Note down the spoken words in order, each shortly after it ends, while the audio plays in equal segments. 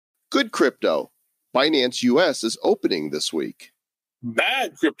Good crypto. Binance US is opening this week.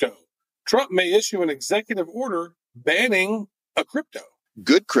 Bad crypto. Trump may issue an executive order banning a crypto.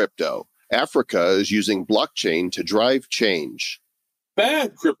 Good crypto. Africa is using blockchain to drive change.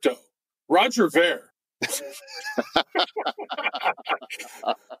 Bad crypto. Roger Ver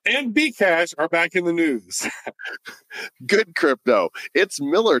and Bcash are back in the news. Good crypto. It's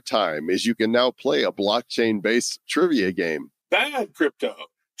Miller time, as you can now play a blockchain-based trivia game. Bad crypto.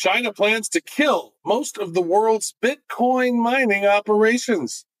 China plans to kill most of the world's Bitcoin mining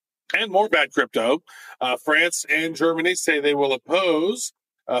operations. And more bad crypto. France and Germany say they will oppose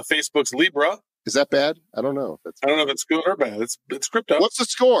Facebook's Libra. Is that bad? I don't know. I don't know if it's good or bad. It's crypto. What's the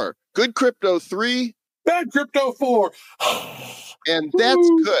score? Good crypto 3. Bad crypto 4. And that's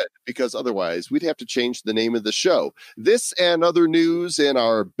good, because otherwise we'd have to change the name of the show. This and other news in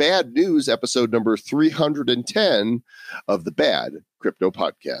our Bad News episode number 310 of the Bad Crypto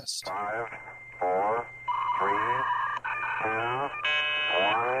Podcast. 5, 4, 3, 2,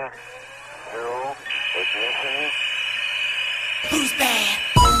 1, 0. Ignition. Who's bad?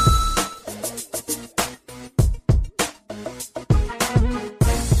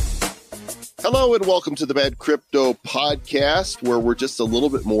 Hello and welcome to the Bad Crypto Podcast, where we're just a little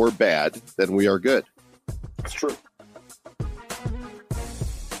bit more bad than we are good. That's true.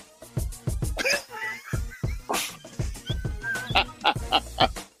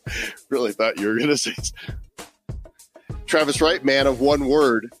 Really thought you were going to say Travis Wright, man of one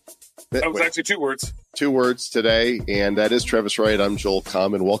word. That was actually 2 words. 2 words today, and that is Travis Wright. I'm Joel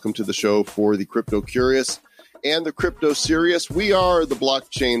Comm, and welcome to the show for the Crypto Curious and the Crypto Serious. We are the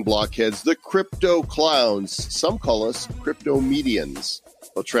blockchain blockheads, the crypto clowns. Some call us crypto medians.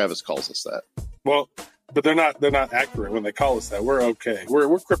 Well, Travis calls us that. Well, but they're not accurate when they call us that. We're okay. We're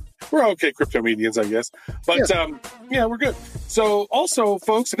okay crypto medians, I guess. But yeah, we're good. So also,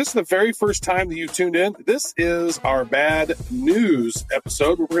 folks, this is the very first time that you tuned in. This is our Bad News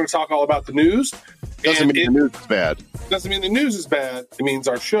episode where we're going to talk all about the news. Doesn't mean the news is bad. Doesn't mean the news is bad. It means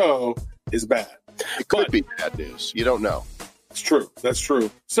our show is bad. It could be bad news. You don't know. It's true. That's true.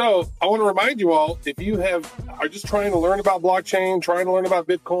 So I want to remind you all, if you are just trying to learn about blockchain, trying to learn about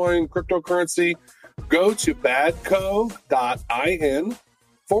Bitcoin, cryptocurrency, go to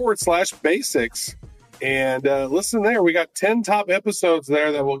badco.in/basics and listen there. We got 10 top episodes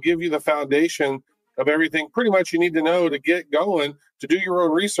there that will give you the foundation of everything pretty much you need to know to get going, to do your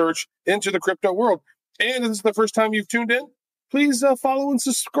own research into the crypto world. And if this is the first time you've tuned in, please follow and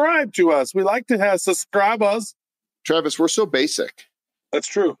subscribe to us. We like to have subscribers. Travis, we're so basic. That's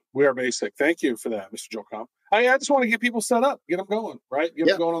true. We are basic. Thank you for that, Mr. Joel Comm. I just want to get people set up, get them going, right? Get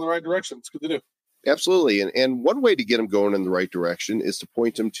them going in the right direction. It's good to do. Absolutely. And one way to get them going in the right direction is to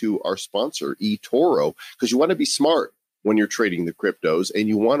point them to our sponsor, eToro, because you want to be smart when you're trading the cryptos, and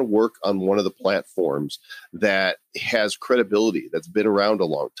you want to work on one of the platforms that has credibility, that's been around a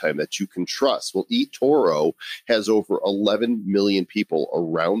long time, that you can trust. Well, eToro has over 11 million people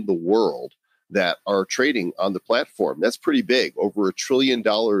around the world that are trading on the platform. That's pretty big, over $1 trillion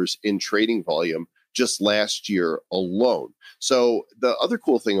in trading volume just last year alone. So the other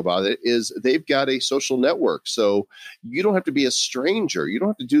cool thing about it is they've got a social network. So you don't have to be a stranger. You don't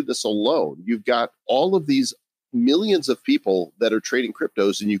have to do this alone. You've got all of these millions of people that are trading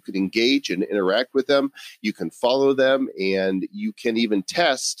cryptos, and you can engage and interact with them. You can follow them, and you can even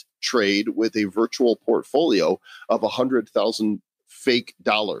test trade with a virtual portfolio of 100,000 fake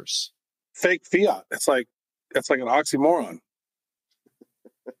dollars. Fake fiat. That's like an oxymoron.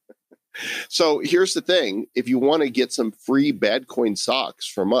 So here's the thing. If you want to get some free Badcoin socks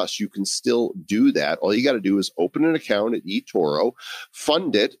from us, you can still do that. All you got to do is open an account at eToro,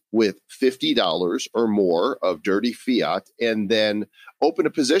 fund it with $50 or more of dirty fiat, and then open a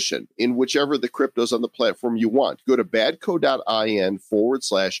position in whichever the cryptos on the platform you want. Go to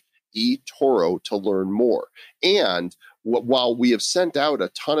badco.in/eToro to learn more. And while we have sent out a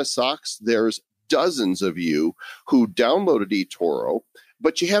ton of socks, there's dozens of you who downloaded eToro,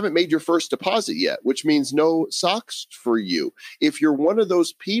 but you haven't made your first deposit yet, which means no socks for you. If you're one of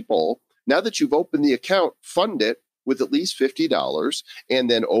those people, now that you've opened the account, fund it with at least $50 and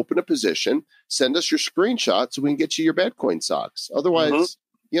then open a position, send us your screenshot so we can get you your Badcoin socks. Otherwise,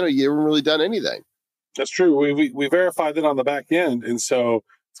 you haven't really done anything. That's true. We verified it on the back end. And so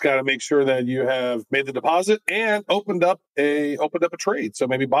it's got to make sure that you have made the deposit and opened up a trade. So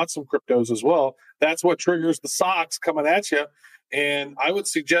maybe bought some cryptos as well. That's what triggers the socks coming at you. And I would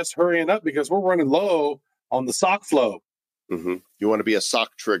suggest hurrying up because we're running low on the sock flow. Mm-hmm. You want to be a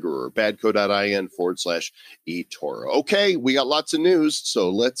sock triggerer, badco.in/eToro. Okay, we got lots of news, so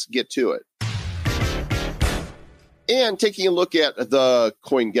let's get to it. And taking a look at the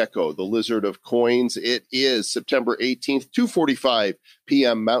CoinGecko, the lizard of coins, it is September 18th, 2:45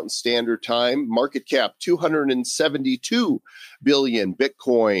 p.m. Mountain Standard Time. Market cap 272 billion.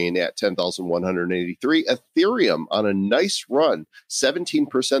 Bitcoin at 10,183. Ethereum on a nice run,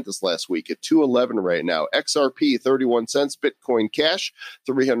 17% this last week at 211 right now. XRP 31 cents. Bitcoin Cash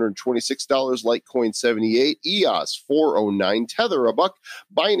 $326. Litecoin 78. EOS 409. Tether a buck.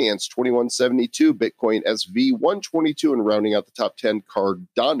 Binance 21.72. Bitcoin SV 122, and rounding out the top 10,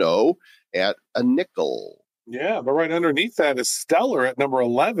 Cardano at a nickel. Yeah, but right underneath that is Stellar at number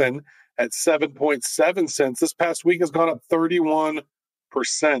 11 at 7.7 cents. This past week has gone up 31%.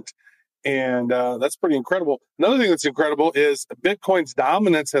 And that's pretty incredible. Another thing that's incredible is Bitcoin's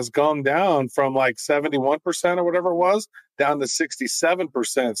dominance has gone down from like 71% or whatever it was down to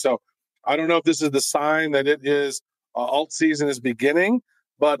 67%. So I don't know if this is the sign that it is alt season is beginning,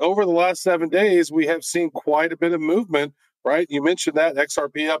 but over the last 7 days, we have seen quite a bit of movement, right? You mentioned that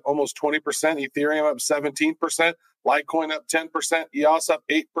XRP up almost 20%, Ethereum up 17%, Litecoin up 10%, EOS up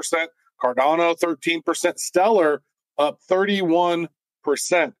 8%, Cardano 13%, Stellar up 31%.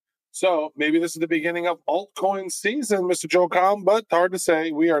 So maybe this is the beginning of altcoin season, Mr. Joe Com, but hard to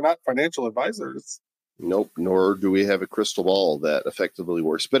say. We are not financial advisors. Nope, nor do we have a crystal ball that effectively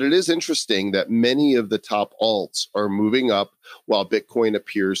works. But it is interesting that many of the top alts are moving up while Bitcoin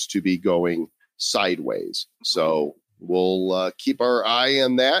appears to be going sideways. So we'll keep our eye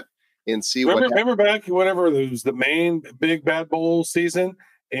on that and see Remember back whenever it was the main big bad bull season,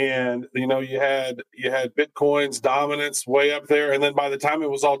 and you had Bitcoin's dominance way up there, and then by the time it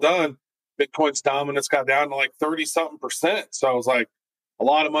was all done, Bitcoin's dominance got down to like 30-something%. So I was like, a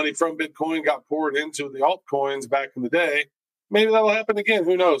lot of money from Bitcoin got poured into the altcoins back in the day. Maybe that'll happen again.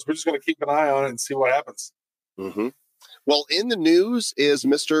 Who knows? We're just going to keep an eye on it and see what happens. Mm-hmm. Well, in the news is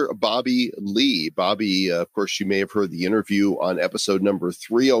Mr. Bobby Lee. Bobby, of course, you may have heard the interview on episode number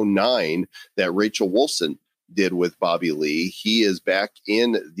 309 that Rachel Wolfson did with Bobby Lee. He is back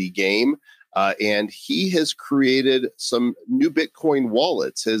in the game, and he has created some new Bitcoin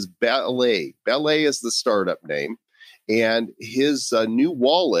wallets. His Ballet is the startup name. And his new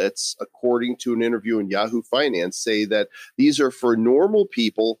wallets, according to an interview in Yahoo Finance, say that these are for normal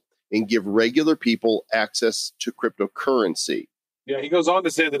people and give regular people access to cryptocurrency. Yeah, he goes on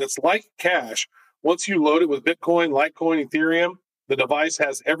to say that it's like cash. Once you load it with Bitcoin, Litecoin, Ethereum, the device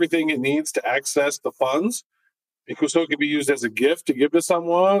has everything it needs to access the funds. So it can be used as a gift to give to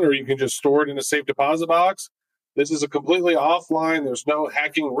someone, or you can just store it in a safe deposit box. This is a completely offline. There's no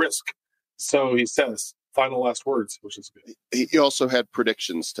hacking risk. So he says. Final last words, which is good. He also had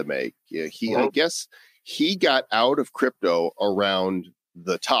predictions to make. Yeah, I guess he got out of crypto around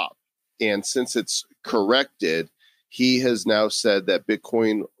the top. And since it's corrected, he has now said that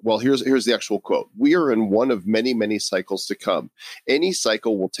Bitcoin, well, here's the actual quote. We are in one of many, many cycles to come. Any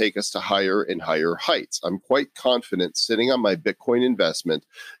cycle will take us to higher and higher heights. I'm quite confident sitting on my Bitcoin investment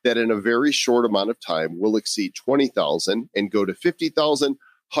that in a very short amount of time will exceed 20,000 and go to 50,000,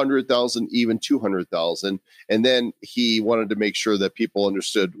 100,000, even 200,000. And then he wanted to make sure that people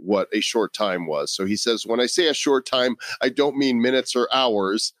understood what a short time was. So he says, when I say a short time, I don't mean minutes or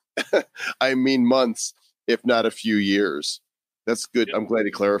hours. I mean months, if not a few years. That's good. Yep. I'm glad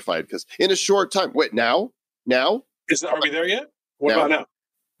he clarified, because in a short time, wait, now? Are we there yet? What about now?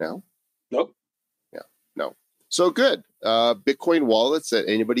 Now? Nope. Yeah, no. So good. Bitcoin wallets that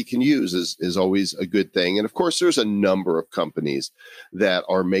anybody can use is always a good thing. And of course, there's a number of companies that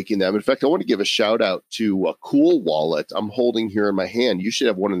are making them. In fact, I want to give a shout out to a Cool Wallet I'm holding here in my hand. You should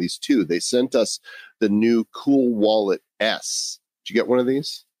have one of these too. They sent us the new Cool Wallet S. Did you get one of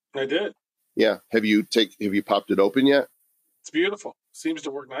these? I did. Yeah. Have you popped it open yet? It's beautiful. Seems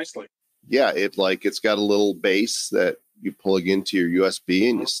to work nicely. Yeah, it's got a little base that you plug into your USB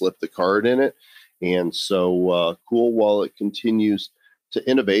and you slip the card in it. And so Cool Wallet continues to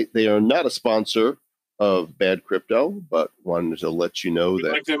innovate. They are not a sponsor of Bad Crypto, but wanted to let you know we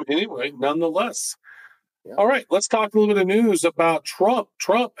that. Like them anyway, nonetheless. Yeah. All right, let's talk a little bit of news about Trump.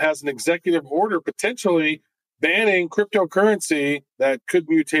 Trump has an executive order potentially banning cryptocurrency that could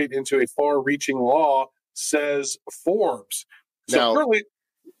mutate into a far-reaching law, says Forbes. So now, currently,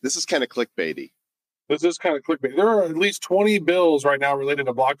 this is kind of clickbaity. This is kind of clickbait. There are at least 20 bills right now related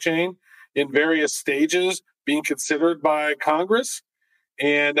to blockchain in various stages being considered by Congress.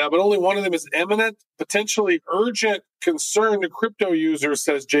 And but only one of them is imminent, potentially urgent concern to crypto users,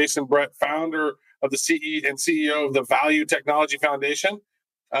 says Jason Brett, founder of the CEO of the Value Technology Foundation.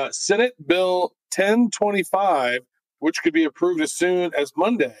 Senate Bill 1025, which could be approved as soon as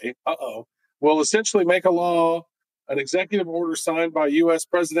Monday, will essentially make a law, an executive order signed by U.S.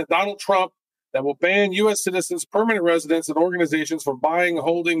 President Donald Trump, that will ban U.S. citizens, permanent residents, and organizations from buying,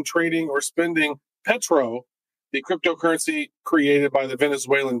 holding, trading, or spending Petro, the cryptocurrency created by the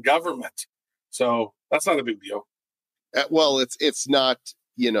Venezuelan government. So that's not a big deal. Well, it's not,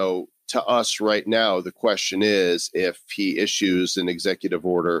 to us right now. The question is if he issues an executive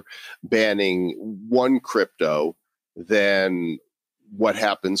order banning one crypto, then what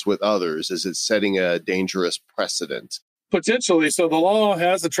happens with others? Is it setting a dangerous precedent? Potentially. So the law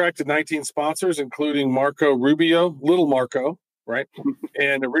has attracted 19 sponsors, including Marco Rubio, Little Marco, right?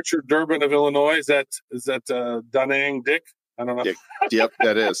 And Richard Durbin of Illinois. Is that Danang Dick? I don't know. Dick. Yep,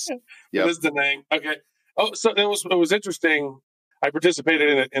 that is. Yep. It is Danang. Okay. Oh, so it was interesting. I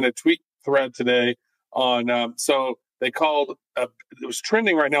participated in a tweet thread today on. So they called it was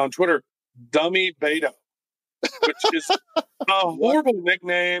trending right now on Twitter, Dummy Beta, which is a horrible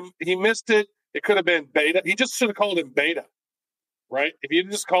nickname. He missed it. It could have been Beta. He just should have called him Beta, right? If you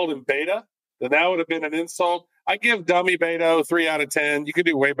just called him Beta, then that would have been an insult. I give Dummy Beta 3 out of 10. You could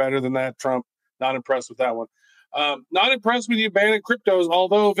do way better than that, Trump. Not impressed with that one. Not impressed with you banning cryptos,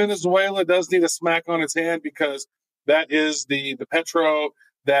 although Venezuela does need a smack on its hand because that is the Petro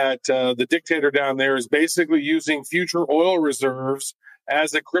that the dictator down there is basically using future oil reserves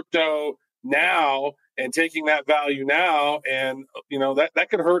as a crypto now and taking that value now. And, that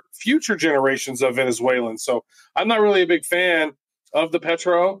could hurt future generations of Venezuelans. So I'm not really a big fan of the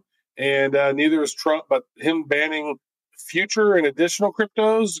Petro, and neither is Trump, but him banning future and additional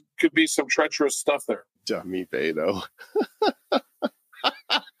cryptos could be some treacherous stuff there. Dummy Beto.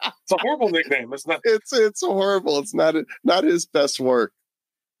 It's a horrible nickname. It's not. It's horrible. It's not his best work,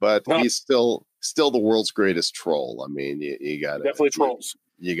 but No. He's still the world's greatest troll. I mean, you got to Definitely trolls.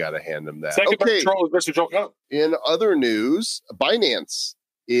 You got to hand him that. Second Okay. best troll is Mr. Joe Cohn. In other news, Binance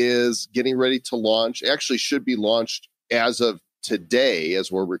is getting ready to launch. Actually, should be launched as of today,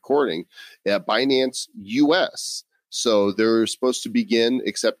 as we're recording, at Binance US. So they're supposed to begin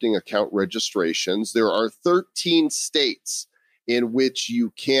accepting account registrations. There are 13 states in which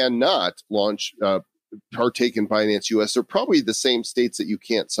you cannot partake in Binance US. They're probably the same states that you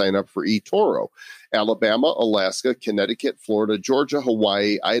can't sign up for eToro: Alabama, Alaska, Connecticut, Florida, Georgia,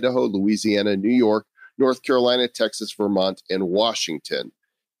 Hawaii, Idaho, Louisiana, New York, North Carolina, Texas, Vermont, and Washington.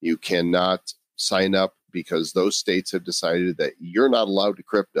 You cannot sign up because those states have decided that you're not allowed to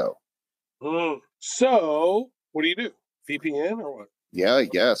crypto. So what do you do? VPN or what? Yeah, I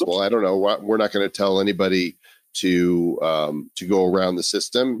guess. Well, I don't know. We're not going to tell anybody to go around the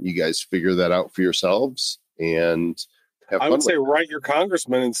system. You guys figure that out for yourselves and have fun. I would say write your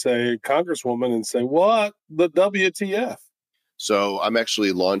congresswoman and say, what the WTF? So I'm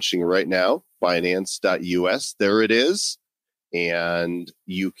actually launching right now, Binance.us. There it is. And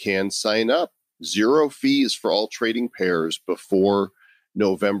you can sign up. 0 fees for all trading pairs before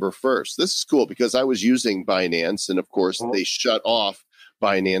November 1st. This is cool because I was using Binance, and of course they shut off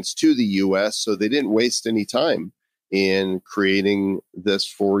Binance to the US, so they didn't waste any time in creating this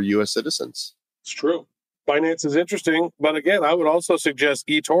for US citizens. It's true. Binance is interesting, but again, I would also suggest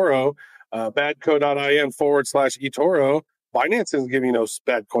eToro, badco.in/eToro. Binance isn't giving you no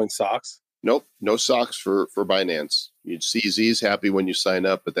bad coin socks. Nope, no socks for Binance. You'd see Z's happy when you sign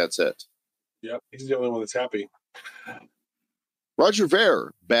up, but that's it. Yep, he's the only one that's happy. Roger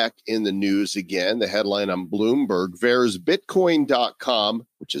Ver back in the news again. The headline on Bloomberg: Ver's Bitcoin.com,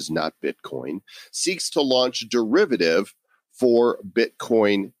 which is not Bitcoin, seeks to launch derivative for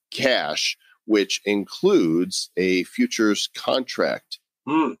Bitcoin Cash, which includes a futures contract.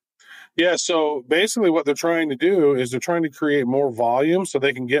 Yeah, so basically what they're trying to do is they're trying to create more volume so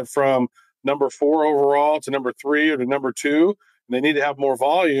they can get from number 4 overall to number 3 or to number 2. And they need to have more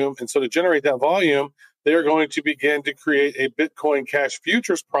volume. And so to generate that volume, they're going to begin to create a Bitcoin Cash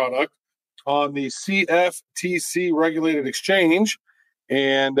futures product on the CFTC regulated exchange.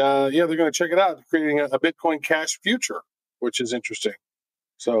 And they're going to check it out, creating a Bitcoin Cash future, which is interesting.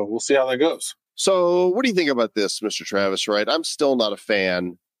 So we'll see how that goes. So what do you think about this, Mr. Travis Wright? I'm still not a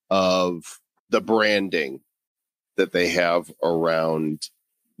fan of the branding that they have around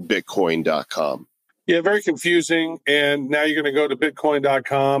Bitcoin.com. Yeah, very confusing. And now you're going to go to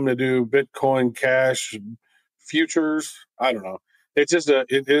Bitcoin.com to do Bitcoin Cash futures. I don't know. It is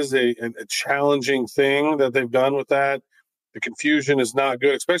a challenging thing that they've done with that. The confusion is not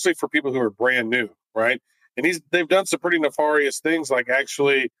good, especially for people who are brand new, right? And they've done some pretty nefarious things, like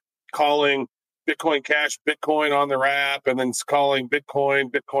actually calling Bitcoin Cash Bitcoin on their app, and then calling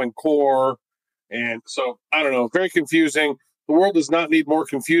Bitcoin Core. And so, I don't know, very confusing. The world does not need more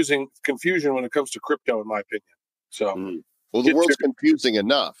confusion when it comes to crypto, in my opinion. So, well, the world's confusing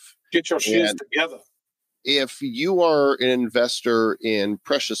enough. Get your shit together. If you are an investor in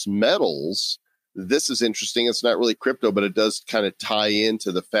precious metals, this is interesting. It's not really crypto, but it does kind of tie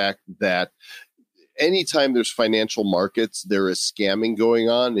into the fact that anytime there's financial markets, there is scamming going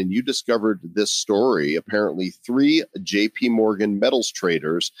on. And you discovered this story. Apparently, 3 JP Morgan metals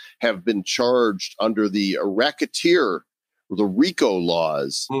traders have been charged under the racketeer, the RICO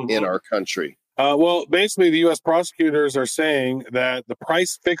laws in our country. Well, basically, the U.S. prosecutors are saying that the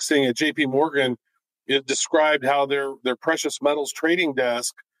price fixing at JP Morgan, it described how their precious metals trading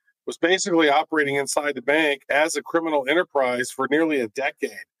desk was basically operating inside the bank as a criminal enterprise for nearly a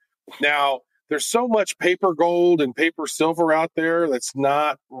decade. Now, there's so much paper gold and paper silver out there that's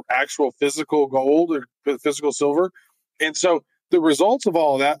not actual physical gold or physical silver. And so the results of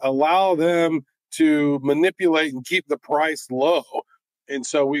all of that allow them to manipulate and keep the price low. And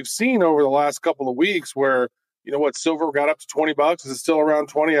so we've seen over the last couple of weeks where, silver got up to $20. Is it still around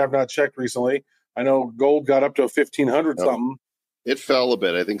 20? I've not checked recently. I know gold got up to 1,500 something. It fell a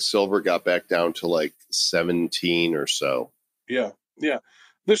bit. I think silver got back down to like 17 or so. Yeah.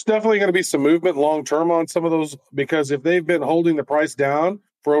 There's definitely going to be some movement long term on some of those, because if they've been holding the price down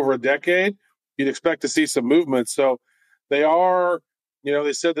for over a decade, you'd expect to see some movement. So they are,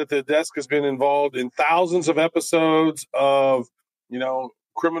 they said that the desk has been involved in thousands of episodes of,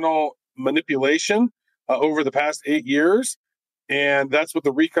 criminal manipulation over the past 8 years. And that's what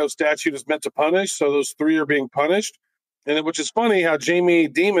the RICO statute is meant to punish. So those 3 are being punished. And which is funny how Jamie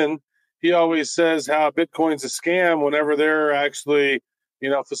Dimon, he always says how Bitcoin's a scam whenever they're actually,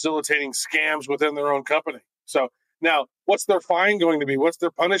 facilitating scams within their own company. So now, what's their fine going to be? What's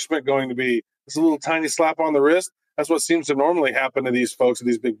their punishment going to be? It's a little tiny slap on the wrist. That's what seems to normally happen to these folks at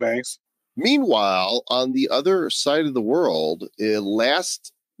these big banks. Meanwhile, on the other side of the world,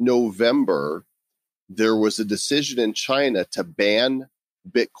 last November, there was a decision in China to ban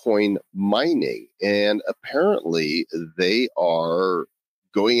Bitcoin mining. And apparently they are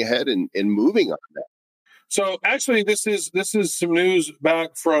going ahead and moving on that. So actually, this is some news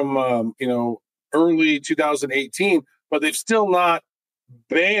back from, early 2018, but they've still not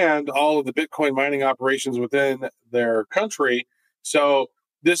banned all of the Bitcoin mining operations within their country. So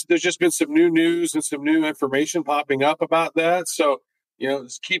there's just been some new news and some new information popping up about that. So,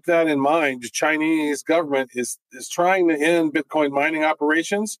 just keep that in mind. The Chinese government is trying to end Bitcoin mining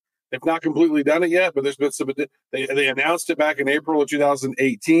operations. They've not completely done it yet, but there's been some. They announced it back in April of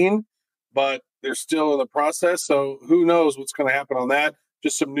 2018, but they're still in the process. So who knows what's going to happen on that?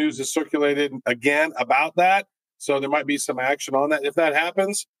 Just some news is circulated again about that. So there might be some action on that. If that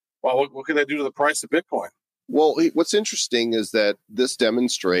happens, well, what could that do to the price of Bitcoin? Well, what's interesting is that this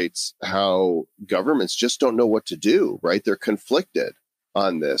demonstrates how governments just don't know what to do, right? They're conflicted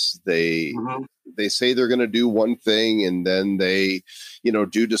on this. They say they're going to do one thing, and then they,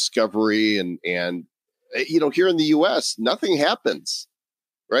 do discovery and here in the US, nothing happens,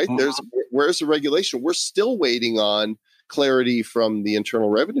 right? Where's the regulation? We're still waiting on clarity from the Internal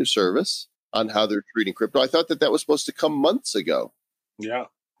Revenue Service on how they're treating crypto. I thought that was supposed to come months ago. Yeah.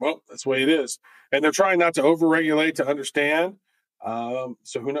 Well, that's the way it is. And they're trying not to overregulate to understand. So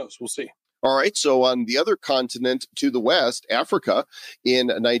who knows? We'll see. All right. So on the other continent to the west, Africa, in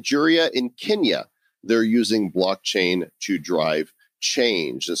Nigeria and Kenya, they're using blockchain to drive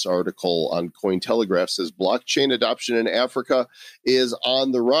change. This article on Cointelegraph says blockchain adoption in Africa is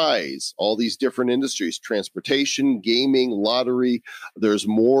on the rise. All these different industries, transportation, gaming, lottery. There's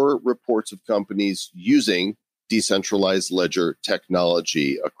more reports of companies using decentralized ledger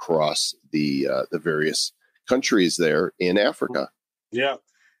technology across the various countries there in Africa. Yeah.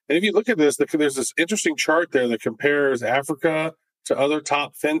 And if you look at this, there's this interesting chart there that compares Africa to other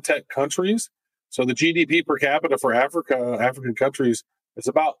top fintech countries. So the GDP per capita for African countries, it's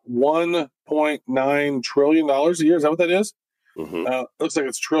about $1.9 trillion a year. Is that what that is? Looks like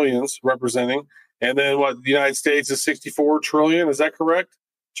it's trillions representing. And then the United States is 64 trillion. Is that correct?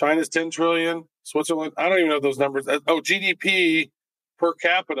 China's 10 trillion. Switzerland, I don't even know those numbers. GDP per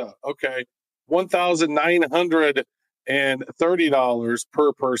capita. Okay. $1,930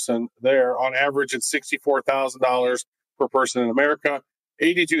 per person there. On average, it's $64,000 per person in America,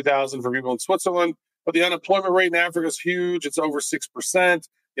 $82,000 for people in Switzerland. But the unemployment rate in Africa is huge. It's over 6%.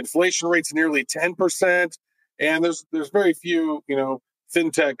 Inflation rate's nearly 10%. And there's very few,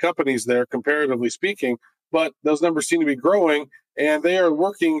 fintech companies there, comparatively speaking. But those numbers seem to be growing, and they are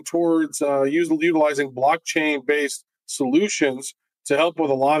working towards utilizing blockchain-based solutions to help with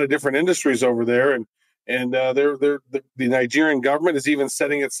a lot of different industries over there. And the Nigerian government is even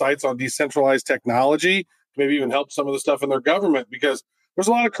setting its sights on decentralized technology to maybe even help some of the stuff in their government, because there's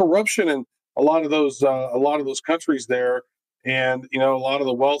a lot of corruption in a lot of those countries there, and a lot of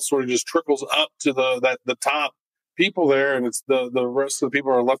the wealth sort of just trickles up to the top people there, and it's the rest of the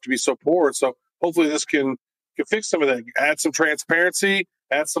people are left to be so poor. So hopefully this can fix some of that. Add some transparency,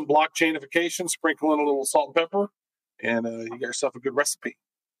 add some blockchainification, sprinkle in a little salt and pepper, and you got yourself a good recipe.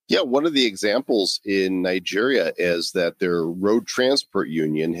 Yeah, one of the examples in Nigeria is that their road transport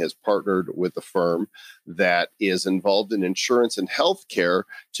union has partnered with a firm that is involved in insurance and healthcare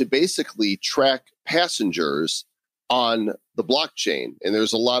to basically track passengers on the blockchain. And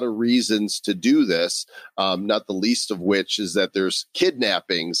there's a lot of reasons to do this, not the least of which is that there's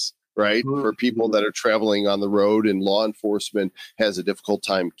kidnappings, right, for people that are traveling on the road, and law enforcement has a difficult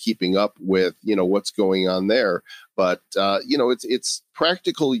time keeping up with, what's going on there. But, it's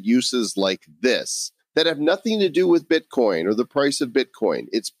practical uses like this that have nothing to do with Bitcoin or the price of Bitcoin.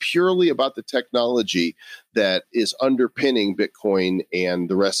 It's purely about the technology that is underpinning Bitcoin and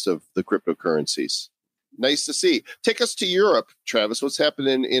the rest of the cryptocurrencies. Nice to see. Take us to Europe, Travis. What's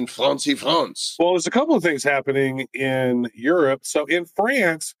happening in France? Well, there's a couple of things happening in Europe. So in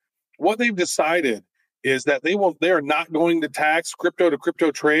France, what they've decided is that they are not going to tax crypto to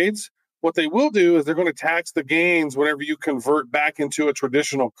crypto trades. What they will do is they're going to tax the gains whenever you convert back into a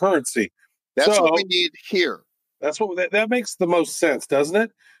traditional currency. That's what we need here. That's what that makes the most sense, doesn't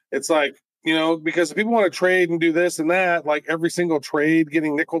it? It's like, because if people want to trade and do this and that, like every single trade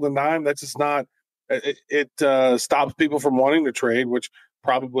getting nickel and dime, that's just not. It stops people from wanting to trade, which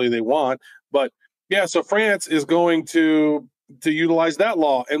probably they want. But yeah, so France is going to utilize that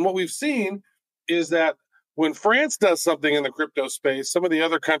law. And what we've seen is that when France does something in the crypto space, some of the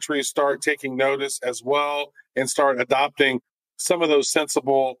other countries start taking notice as well and start adopting some of those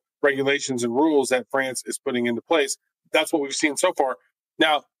sensible regulations and rules that France is putting into place. That's what we've seen so far.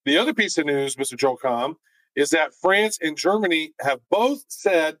 Now, the other piece of news, Mr. Joel Comm, is that France and Germany have both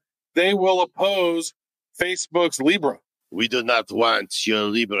said they will oppose Facebook's Libra. We do not want your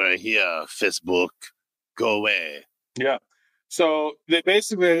Libra here, Facebook. Go away. Yeah. So they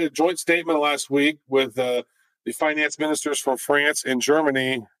basically had a joint statement last week with the finance ministers from France and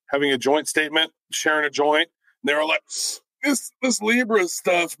Germany having a joint statement, sharing a joint. They were like, this Libra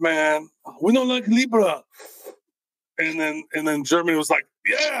stuff, man. We don't like Libra. And then Germany was like,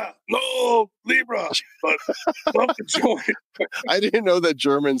 yeah, no, Libra, but love the joint. I didn't know that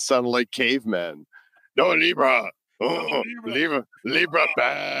Germans sounded like cavemen. No, Libra. Oh, Libra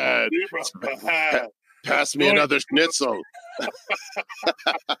bad. Libra bad. Pass me another schnitzel.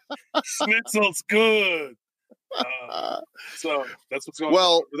 Schnitzel's good. So that's what's going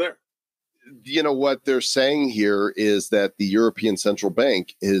on over there. What they're saying here is that the European Central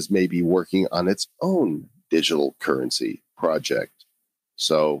Bank is maybe working on its own digital currency project.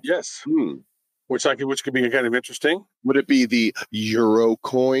 So yes, which could be kind of interesting. Would it be the Euro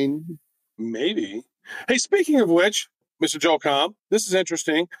coin? Maybe. Hey, speaking of which, Mr. Joel Comm, this is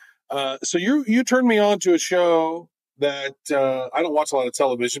interesting. So you turned me on to a show that I don't watch a lot of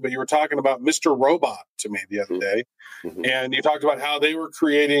television, but you were talking about Mr. Robot to me the other day, and you talked about how they were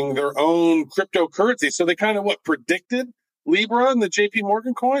creating their own cryptocurrency. So they kind of predicted Libra and the JP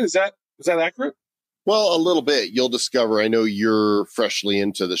Morgan coin. Is that accurate? Well, a little bit. You'll discover. I know you're freshly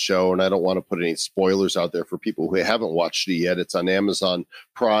into the show, and I don't want to put any spoilers out there for people who haven't watched it yet. It's on Amazon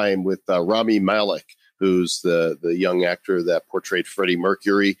Prime with Rami Malek, who's the young actor that portrayed Freddie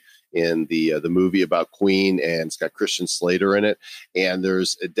Mercury in the movie about Queen, and it's got Christian Slater in it. And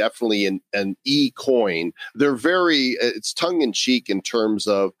there's definitely an e-coin. They're it's tongue in cheek in terms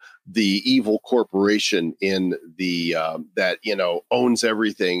of the evil corporation in the that owns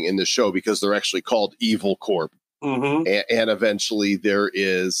everything in the show, because they're actually called Evil Corp. And eventually there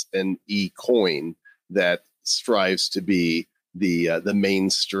is an e-coin that strives to be the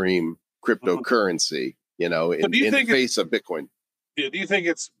mainstream cryptocurrency. In the face of Bitcoin. Do you think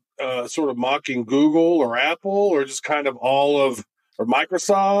it's sort of mocking Google or Apple, or just kind of or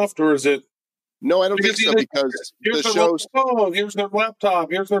Microsoft, or is it? No, I don't think so, because here's the their show's phone, here's their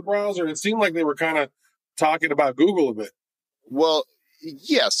laptop, here's their browser. It seemed like they were kind of talking about Google a bit. Well,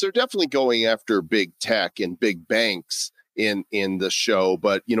 yes, they're definitely going after big tech and big banks in the show,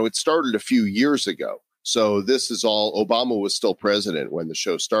 but it started a few years ago. So this is all. Obama was still president when the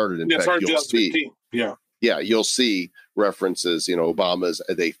show started. In fact, you'll see. Yeah, you'll see references. Obama's.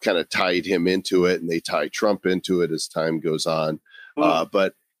 They kind of tied him into it, and they tie Trump into it as time goes on.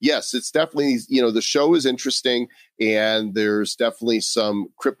 But yes, it's definitely. The show is interesting, and there's definitely some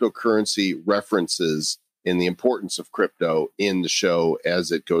cryptocurrency references in the importance of crypto in the show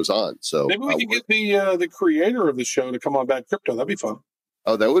as it goes on. So maybe we can get the creator of the show to come on Bad Crypto. That'd be fun.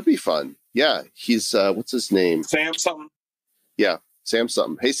 Oh, that would be fun. Yeah, he's what's his name? Sam something. Yeah, Sam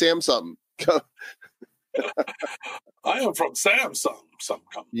something. Hey, Sam something. I am from Sam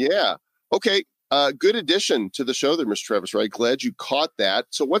something. Yeah. Okay. Good addition to the show there, Mr. Travis Wright. Glad you caught that.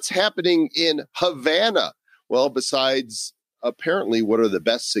 So what's happening in Havana? Well, besides apparently what are the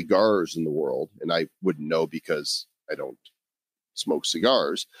best cigars in the world, and I wouldn't know because I don't smoke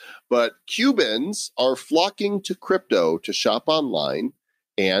cigars, but Cubans are flocking to crypto to shop online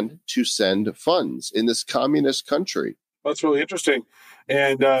and to send funds in this communist country. That's really interesting.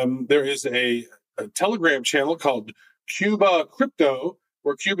 And there is a Telegram channel called Cuba Crypto,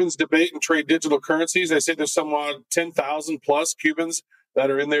 where Cubans debate and trade digital currencies. They say there's somewhat 10,000 plus Cubans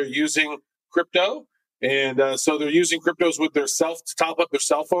that are in there using crypto. And so they're using cryptos with to top up their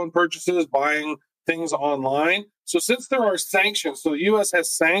cell phone purchases, buying things online. So since there are sanctions, so the U.S.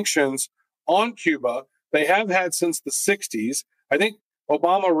 has sanctions on Cuba, they have had since the 60s. I think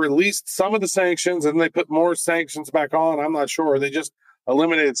Obama released some of the sanctions and they put more sanctions back on. I'm not sure. They just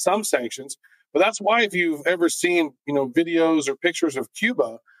eliminated some sanctions. But that's why if you've ever seen, videos or pictures of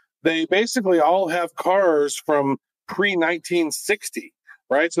Cuba, they basically all have cars from pre-1960,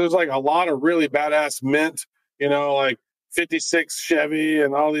 right? So there's like a lot of really badass mint, like 56 Chevy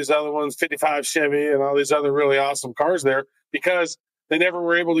and all these other ones, 55 Chevy and all these other really awesome cars there because they never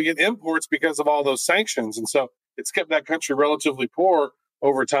were able to get imports because of all those sanctions. And so it's kept that country relatively poor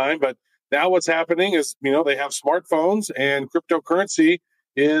over time. But now what's happening is, they have smartphones and cryptocurrency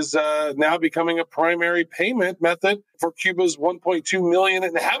is now becoming a primary payment method for Cuba's 1.2 million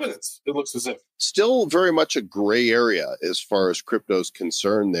inhabitants, it looks as if. Still very much a gray area as far as crypto is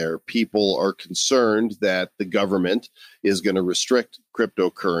concerned there. People are concerned that the government is going to restrict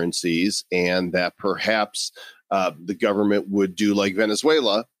cryptocurrencies and that perhaps the government would do like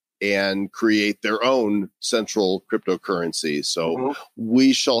Venezuela and create their own central cryptocurrency. So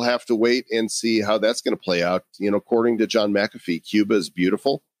we shall have to wait and see how that's going to play out. According to John McAfee, Cuba is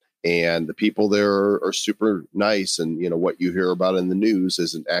beautiful and the people there are super nice. And, what you hear about in the news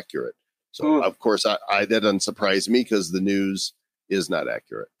isn't accurate. So, of course, I that doesn't surprise me because the news is not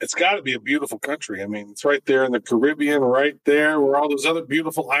accurate. It's got to be a beautiful country. I mean, it's right there in the Caribbean, right there where all those other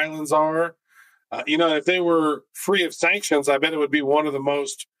beautiful islands are. If they were free of sanctions, I bet it would be one of the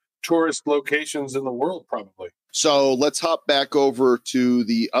most tourist locations in the world, probably. So let's hop back over to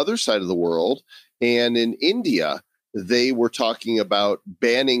the other side of the world. And in India, they were talking about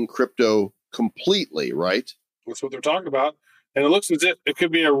banning crypto completely, right? That's what they're talking about. And it looks as if it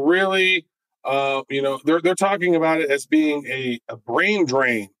could be a really, they're talking about it as being a brain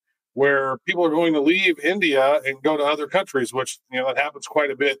drain where people are going to leave India and go to other countries, which, that happens quite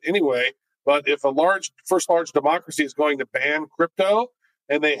a bit anyway. But if a first large democracy is going to ban crypto,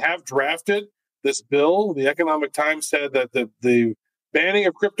 and they have drafted this bill, the Economic Times said that the banning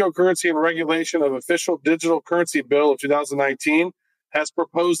of cryptocurrency and regulation of official digital currency bill of 2019 has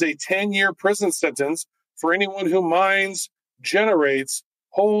proposed a 10-year prison sentence for anyone who mines, generates,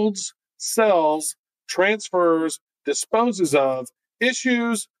 holds, sells, transfers, disposes of,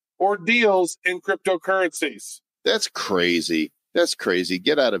 issues, or deals in cryptocurrencies. That's crazy. That's crazy.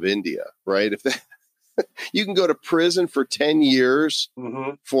 Get out of India, right? If that, you can go to prison for 10 years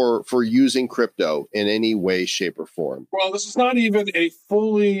for using crypto in any way, shape, or form. Well, this is not even a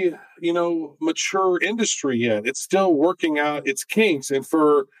fully, mature industry yet. It's still working out its kinks. And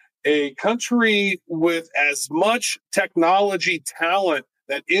for a country with as much technology talent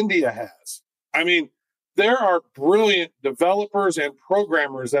that India has, I mean, there are brilliant developers and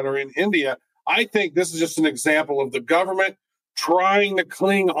programmers that are in India. I think this is just an example of the government trying to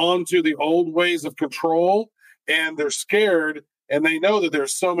cling on to the old ways of control, and they're scared, and they know that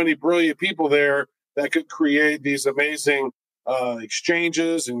there's so many brilliant people there that could create these amazing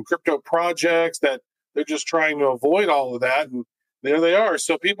exchanges and crypto projects that they're just trying to avoid all of that, and there they are.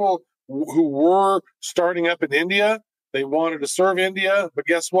 So people who were starting up in India, they wanted to serve India, but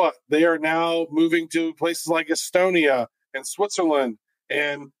guess what? They are now moving to places like Estonia and Switzerland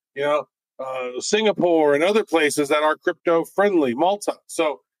and, Singapore and other places that are crypto friendly, Malta.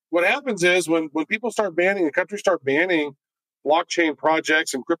 So what happens is when people start banning, the countries start banning blockchain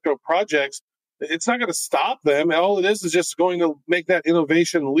projects and crypto projects, it's not going to stop them. All it is just going to make that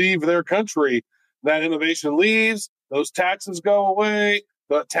innovation leave their country. That innovation leaves, those taxes go away,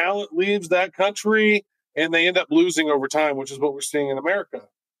 the talent leaves that country, and they end up losing over time, which is what we're seeing in America.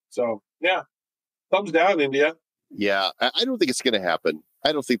 So, yeah, thumbs down, India. Yeah, I don't think it's going to happen.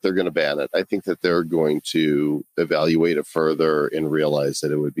 I don't think they're going to ban it. I think that they're going to evaluate it further and realize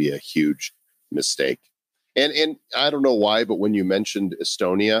that it would be a huge mistake. And I don't know why, but when you mentioned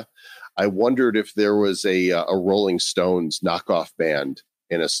Estonia, I wondered if there was a Rolling Stones knockoff band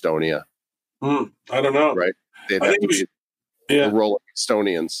in Estonia. I don't know. Right? They'd have to be the Rolling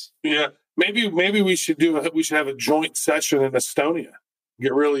Estonians. Yeah, maybe we should have a joint session in Estonia.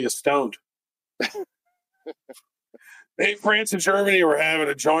 Get really stoned. Hey, France and Germany were having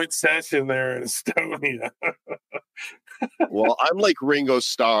a joint session there in Estonia. Well, I'm like Ringo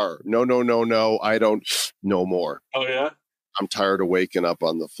Starr. No, no, no, no. I don't no more. Oh, yeah? I'm tired of waking up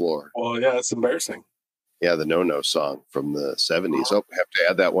on the floor. Well, yeah, it's embarrassing. Yeah, the no song from the 70s. Oh, I have to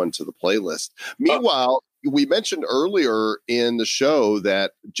add that one to the playlist. Meanwhile, we mentioned earlier in the show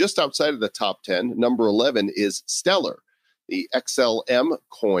that just outside of the top 10, number 11 is Stellar, the XLM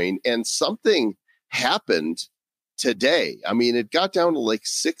coin. And something happened today. I mean, it got down to like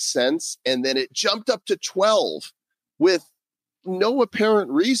 6 cents and then it jumped up to 12 with no apparent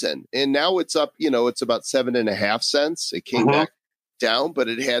reason. And now it's up, it's about 7.5 cents. It came back down, but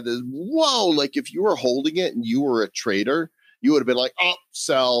it had this, whoa, like if you were holding it and you were a trader, you would have been like, oh,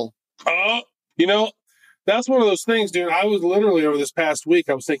 sell. That's one of those things, dude. I was literally over this past week,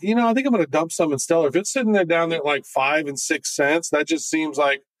 I was thinking, I think I'm going to dump some in Stellar. If it's sitting there down there at like 5 and 6 cents, that just seems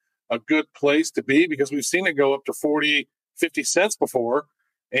like a good place to be because we've seen it go up to 40, 50 cents before.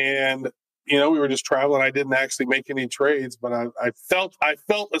 And, we were just traveling. I didn't actually make any trades, but I felt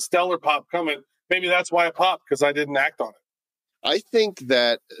a Stellar pop coming. Maybe that's why it popped, because I didn't act on it. I think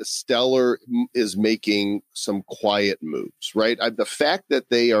that Stellar is making some quiet moves, right? The fact that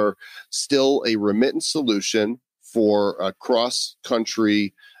they are still a remittance solution for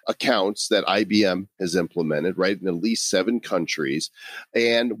cross-country accounts that IBM has implemented, right, in at least 7 countries.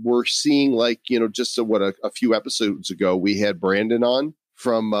 And we're seeing just a few episodes ago, we had Brandon on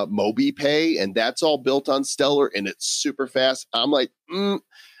from MobiPay, and that's all built on Stellar, and it's super fast. I'm like,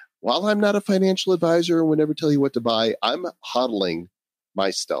 while I'm not a financial advisor and would never tell you what to buy, I'm hodling my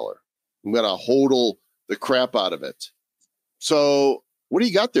Stellar. I'm going to hodl the crap out of it. So what do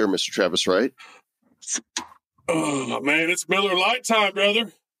you got there, Mr. Travis Wright? Oh, man, it's Miller Lite time,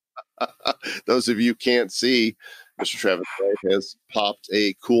 brother. Those of you can't see, Mr. Travis Wright has popped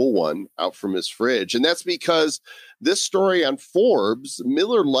a cool one out from his fridge. And that's because this story on Forbes,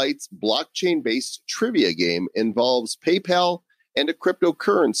 Miller Lite's blockchain-based trivia game involves PayPal and a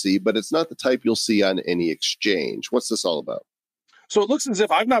cryptocurrency, but it's not the type you'll see on any exchange. What's this all about? So it looks as if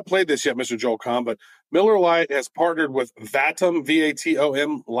I've not played this yet, Mr. Joel Comm, but Miller Lite has partnered with Vatom,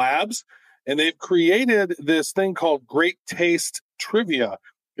 VATOM Labs, and they've created this thing called Great Taste Trivia.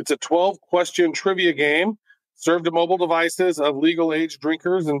 It's a 12-question trivia game served to mobile devices of legal age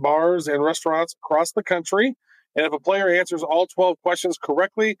drinkers in bars and restaurants across the country. And if a player answers all 12 questions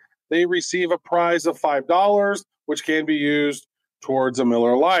correctly, they receive a prize of $5, which can be used towards a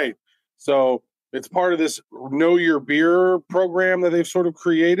Miller Lite. So it's part of this Know Your Beer program that they've sort of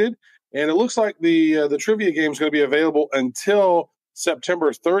created. And it looks like the trivia game is going to be available until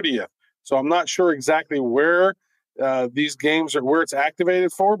September 30th. So I'm not sure exactly where these games are, where it's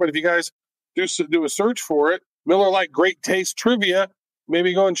activated for. But if you guys do a search for it, Miller Lite Great Taste Trivia,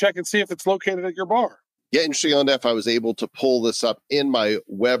 maybe go and check and see if it's located at your bar. Yeah, interesting enough, I was able to pull this up in my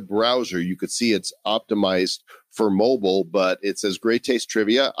web browser. You could see it's optimized for mobile, but it says Great Taste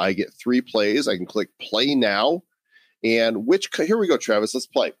Trivia. I get 3 plays. I can click play now. And here we go, Travis, let's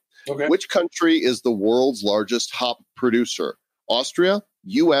play. Okay. Which country is the world's largest hop producer? Austria,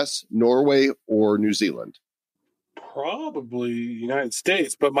 US, Norway, or New Zealand? Probably United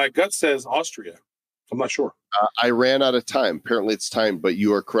States, but my gut says Austria. I'm not sure. I ran out of time. Apparently it's time, but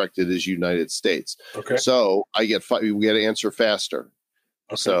you are correct. It is United States. Okay. So we got to answer faster.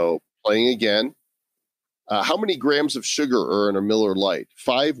 Okay. So playing again. How many grams of sugar are in a Miller Lite?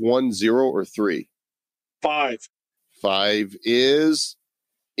 5, 1, 0, or 3? 5. 5 is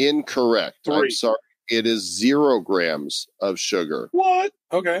incorrect. 3. I'm sorry. It is 0 grams of sugar. What?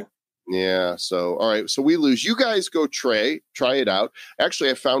 Okay. Yeah. So, all right. So we lose. You guys go try it out.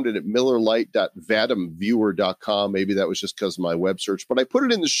 Actually, I found it at millerlite.vatomviewer.com. Maybe that was just because of my web search, but I put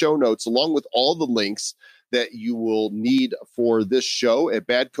it in the show notes along with all the links that you will need for this show at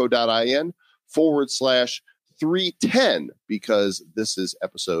badco.in/310, because this is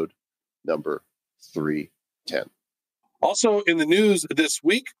episode number 310. Also in the news this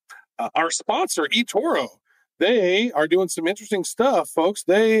week, our sponsor, eToro, they are doing some interesting stuff, folks.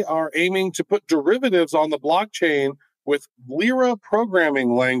 They are aiming to put derivatives on the blockchain with Lira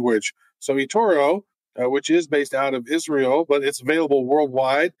programming language. So eToro, which is based out of Israel, but it's available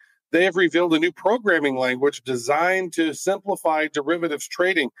worldwide, they have revealed a new programming language designed to simplify derivatives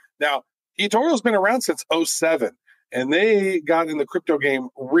trading. Now, eToro's been around since 2007, and they got in the crypto game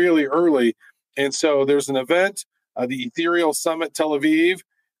really early. And so there's an event, the Ethereal Summit Tel Aviv,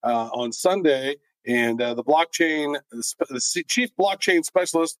 on Sunday, and the chief blockchain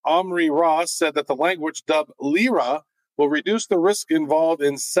specialist, Omri Ross, said that the language dubbed Lira will reduce the risk involved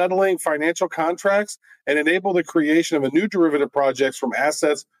in settling financial contracts and enable the creation of a new derivative projects from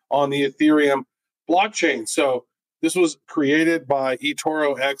assets on the Ethereum blockchain. So this was created by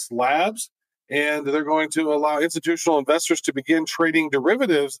eToro X Labs, and they're going to allow institutional investors to begin trading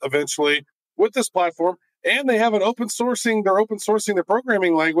derivatives eventually with this platform. And they have they're open sourcing their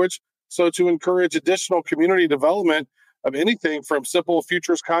programming language, so to encourage additional community development of anything from simple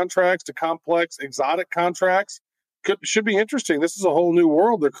futures contracts to complex exotic contracts. Should be interesting. This is a whole new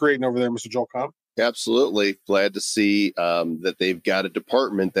world they're creating over there, Mr. Joel Comm. Absolutely. Glad to see that they've got a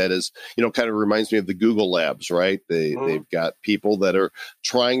department that is, kind of reminds me of the Google Labs, right? They've got people that are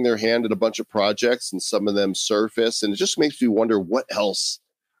trying their hand at a bunch of projects, and some of them surface. And it just makes me wonder, what else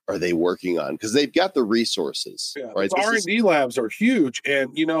are they working on? Because they've got the resources, right? R&D labs are huge.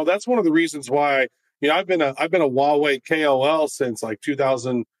 And, that's one of the reasons why, I've been a Huawei KOL since like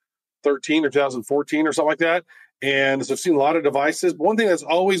 2013 or 2014 or something like that. And so I've seen a lot of devices. But one thing that's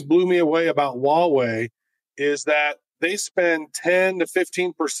always blew me away about Huawei is that they spend 10 to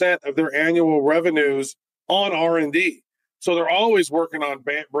 15% of their annual revenues on R&D. So they're always working on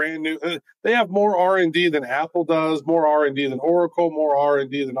brand new. They have more R&D than Apple does, more R&D than Oracle, more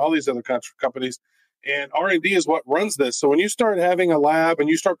R&D than all these other companies. And R&D is what runs this. So when you start having a lab and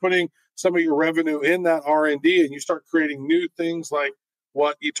you start putting some of your revenue in that R&D and you start creating new things like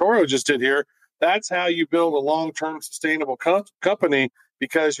what eToro just did here, that's how you build a long-term sustainable company,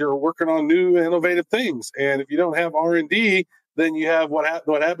 because you're working on new innovative things. And if you don't have R&D, then you have what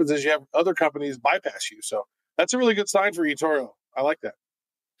happens is you have other companies bypass you. So that's a really good sign for eToro. I like that.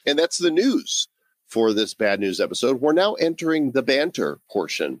 And that's the news for this bad news episode. We're now entering the banter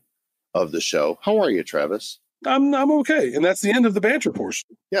portion of the show. How are you, Travis? I'm okay. And that's the end of the banter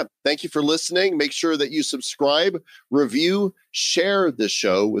portion. Yeah. Thank you for listening. Make sure that you subscribe, review, share the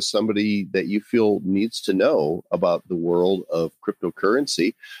show with somebody that you feel needs to know about the world of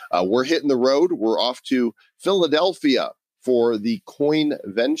cryptocurrency. We're hitting the road. We're off to Philadelphia for the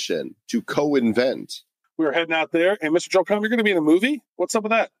Coinvention to co-invent. We're heading out there. And Mr. Joel Comm, you're going to be in a movie? What's up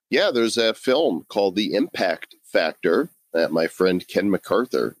with that? Yeah, there's a film called The Impact Factor that my friend Ken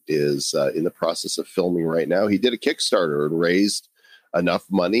MacArthur is in the process of filming right now. He did a Kickstarter and raised enough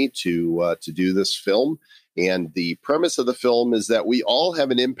money to do this film. And the premise of the film is that we all have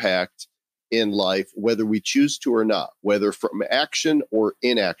an impact in life, whether we choose to or not, whether from action or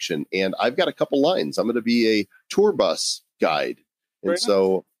inaction. And I've got a couple lines. I'm going to be a tour bus guide. And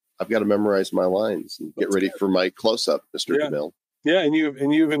so I've got to memorize my lines and get ready for my close-up, Mr. DeMille. Yeah, and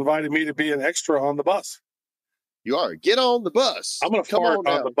you've invited me to be an extra on the bus. You are. Get on the bus. I'm going to fart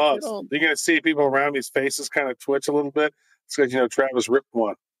on the bus. You're going to see people around me's faces kind of twitch a little bit. It's because, Travis ripped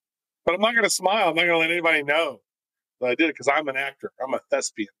one. But I'm not going to smile. I'm not going to let anybody know that I did it, because I'm an actor. I'm a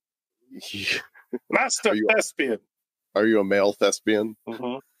thespian. Master thespian. Are you a male thespian?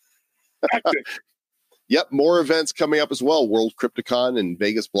 Mm-hmm. Acting. Yep, more events coming up as well. World CryptoCon and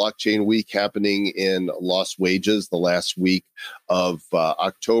Vegas Blockchain Week happening in Las Vegas the last week of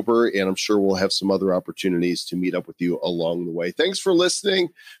October. And I'm sure we'll have some other opportunities to meet up with you along the way. Thanks for listening.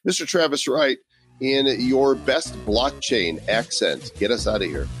 Mr. Travis Wright, in your best blockchain accent. Get us out of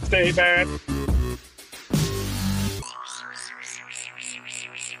here. Stay bad.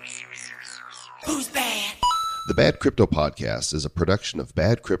 Who's bad? The Bad Crypto Podcast is a production of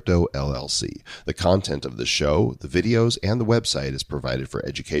Bad Crypto LLC. The content of the show, the videos, and the website is provided for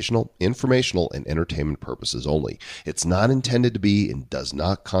educational, informational, and entertainment purposes only. It's not intended to be and does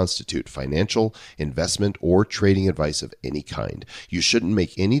not constitute financial, investment, or trading advice of any kind. You shouldn't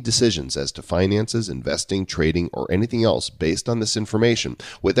make any decisions as to finances, investing, trading, or anything else based on this information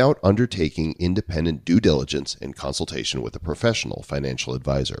without undertaking independent due diligence and consultation with a professional financial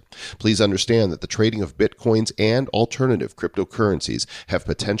advisor. Please understand that the trading of Bitcoins and alternative cryptocurrencies have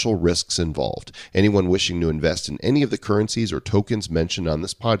potential risks involved. Anyone wishing to invest in any of the currencies or tokens mentioned on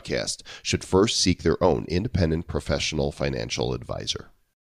this podcast should first seek their own independent professional financial advisor.